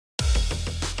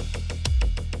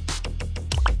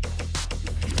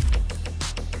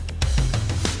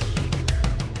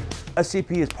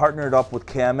SCP has partnered up with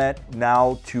CAMET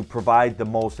now to provide the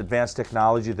most advanced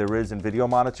technology there is in video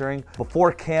monitoring.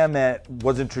 Before CAMET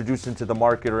was introduced into the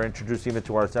market or introduced even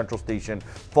to our central station,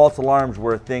 false alarms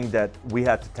were a thing that we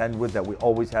had to tend with, that we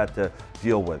always had to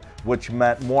deal with, which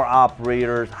meant more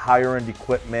operators, higher end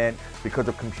equipment because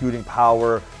of computing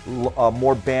power,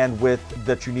 more bandwidth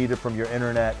that you needed from your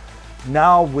internet.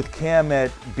 Now with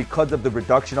CAMET, because of the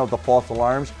reduction of the false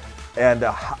alarms and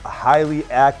highly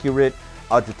accurate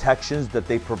detections that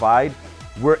they provide,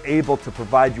 we're able to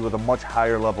provide you with a much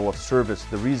higher level of service.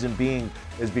 The reason being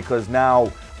is because now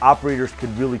operators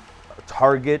can really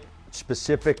target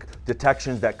specific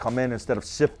detections that come in instead of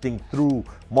sifting through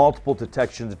multiple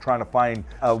detections and trying to find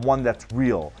one that's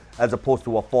real as opposed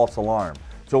to a false alarm.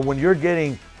 So when you're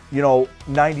getting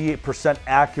 98%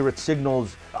 accurate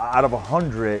signals out of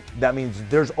 100, that means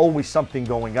there's always something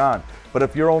going on. But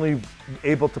if you're only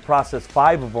able to process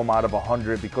 5 of them out of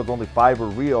 100 because only 5 are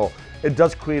real, it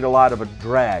does create a lot of a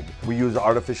drag. We use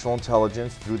artificial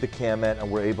intelligence through the CAMET,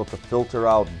 and we're able to filter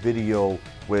out video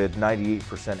with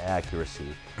 98% accuracy.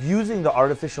 Using the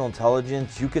artificial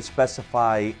intelligence, you could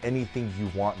specify anything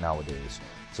you want nowadays.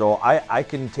 So I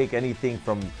can take anything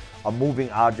from a moving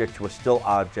object to a still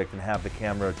object and have the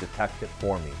camera detect it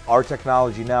for me. Our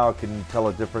technology now can tell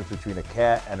a difference between a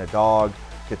cat and a dog,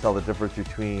 can tell the difference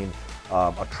between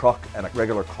a truck and a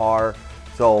regular car.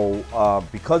 So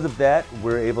because of that,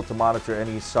 we're able to monitor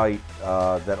any site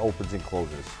that opens and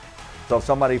closes. So if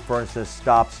somebody, for instance,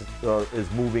 stops, is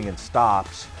moving and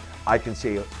stops, I can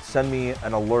say, send me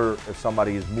an alert if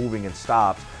somebody is moving and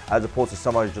stops, as opposed to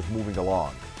somebody just moving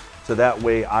along. So that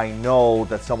way I know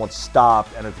that someone stopped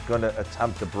and is going to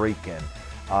attempt to break in.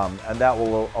 And that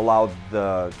will allow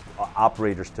the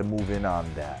operators to move in on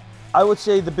that. I would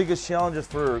say the biggest challenges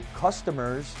for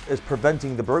customers is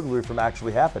preventing the burglary from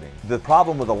actually happening. The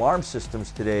problem with alarm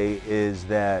systems today is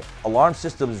that alarm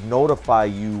systems notify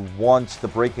you once the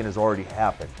break-in has already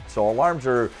happened. So alarms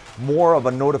are more of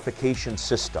a notification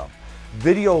system.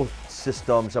 Video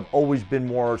systems have always been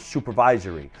more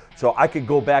supervisory. So I could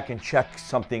go back and check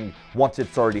something once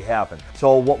it's already happened.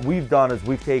 So what we've done is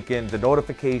we've taken the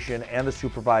notification and the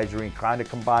supervisory and kind of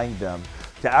combined them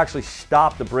to actually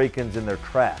stop the break-ins in their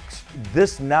tracks.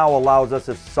 This now allows us,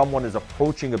 if someone is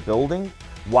approaching a building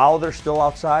while they're still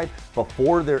outside,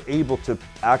 before they're able to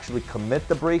actually commit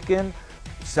the break-in,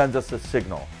 sends us a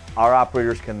signal. Our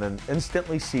operators can then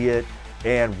instantly see it,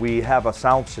 and we have a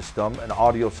sound system, an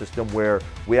audio system, where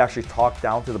we actually talk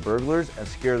down to the burglars and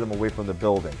scare them away from the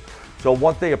building. So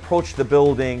once they approach the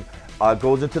building,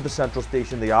 goes into the central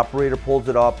station, the operator pulls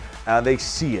it up, and they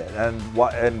see it.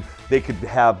 And they could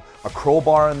have a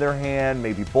crowbar in their hand,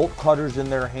 maybe bolt cutters in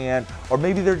their hand, or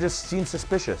maybe they just seem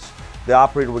suspicious. The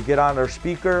operator would get on their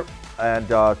speaker and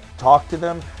talk to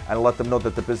them and let them know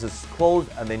that the business is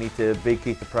closed and they need to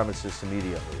vacate the premises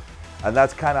immediately. And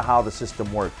that's kind of how the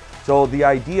system works. So the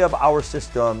idea of our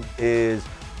system is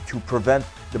to prevent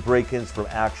the break-ins from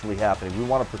actually happening. We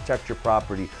want to protect your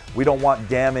property. We don't want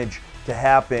damage to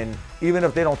happen. Even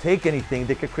if they don't take anything,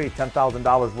 they could create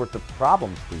 $10,000 worth of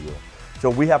problems for you. So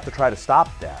we have to try to stop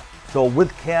that. So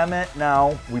with CAMET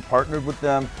now, we partnered with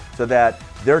them so that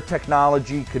their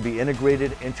technology could be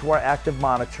integrated into our active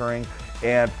monitoring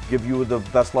and give you the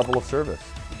best level of service.